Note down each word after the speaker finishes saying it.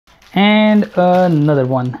And another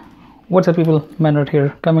one. What's up people, Manrod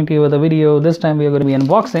here, coming to you with a video. This time we are going to be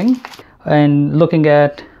unboxing and looking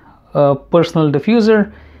at a personal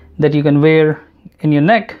diffuser that you can wear in your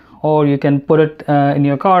neck, or you can put it in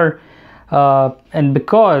your car, and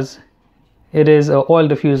because it is an oil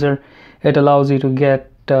diffuser, it allows you to get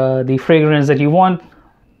the fragrance that you want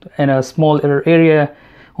in a small area,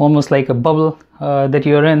 almost like a bubble that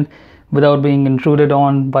you're in, without being intruded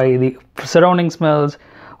on by the surrounding smells,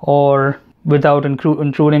 or without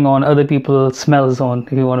intruding on other people's smell zone,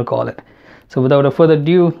 if you want to call it. So without a further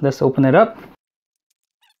ado, let's open it up.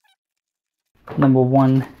 Number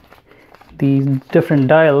one, these different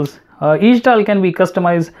dials. Each dial can be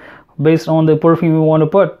customized based on the perfume you want to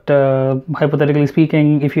put. Hypothetically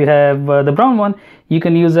speaking, if you have the brown one, you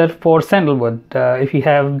can use that for sandalwood. If you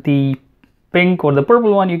have the pink or the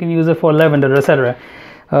purple one, you can use it for lavender, etc.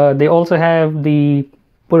 They also have the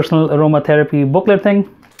personal aromatherapy booklet thing.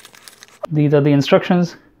 These are the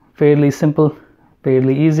instructions, fairly simple,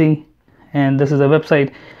 fairly easy, and this is a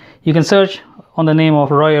website. You can search on the name of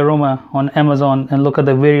Royaroma on Amazon and look at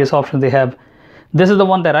the various options they have. This is the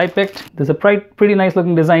one that I picked. There's a pretty nice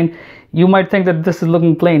looking design. You might think that this is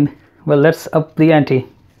looking plain. Well, let's up the ante.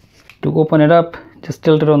 To open it up, just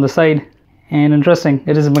tilt it on the side, and interesting,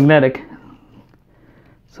 it is magnetic.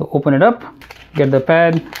 So open it up, get the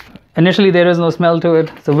pad. Initially there is no smell to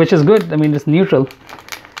it, so which is good. I mean, it's neutral.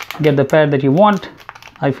 Get the pad that you want.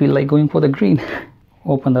 I feel like going for the green.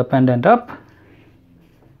 Open the pendant up,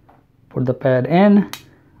 put the pad in,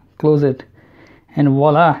 close it, and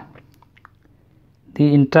voila,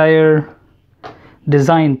 the entire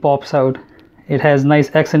design pops out. It has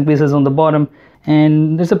nice accent pieces on the bottom,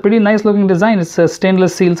 and it's a pretty nice looking design. It's a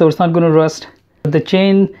stainless steel, so it's not going to rust. The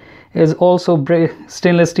chain is also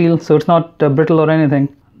stainless steel, so it's not brittle or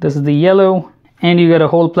anything. This is the yellow, and you get a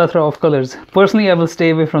whole plethora of colors. Personally, I will stay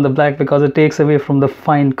away from the black because it takes away from the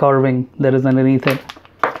fine carving that is underneath it.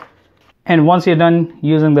 And once you're done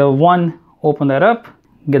using the one, open that up,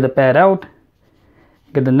 get the pad out,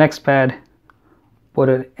 get the next pad, put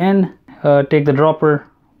it in, take the dropper,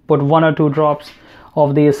 put 1 or 2 drops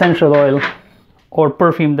of the essential oil or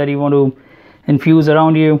perfume that you want to infuse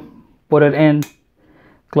around you, put it in,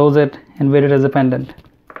 close it, and wear it as a pendant.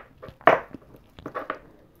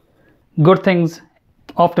 Good things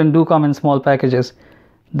often do come in small packages.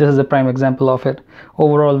 This is a prime example of it.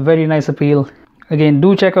 Overall, very nice appeal. Again,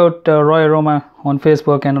 do check out Royaroma on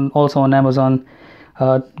Facebook and also on Amazon.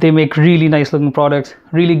 They make really nice looking products,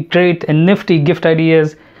 really great and nifty gift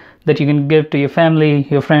ideas that you can give to your family,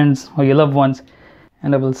 your friends, or your loved ones.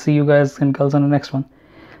 And I will see you guys and girls on the next one.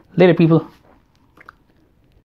 Later, people.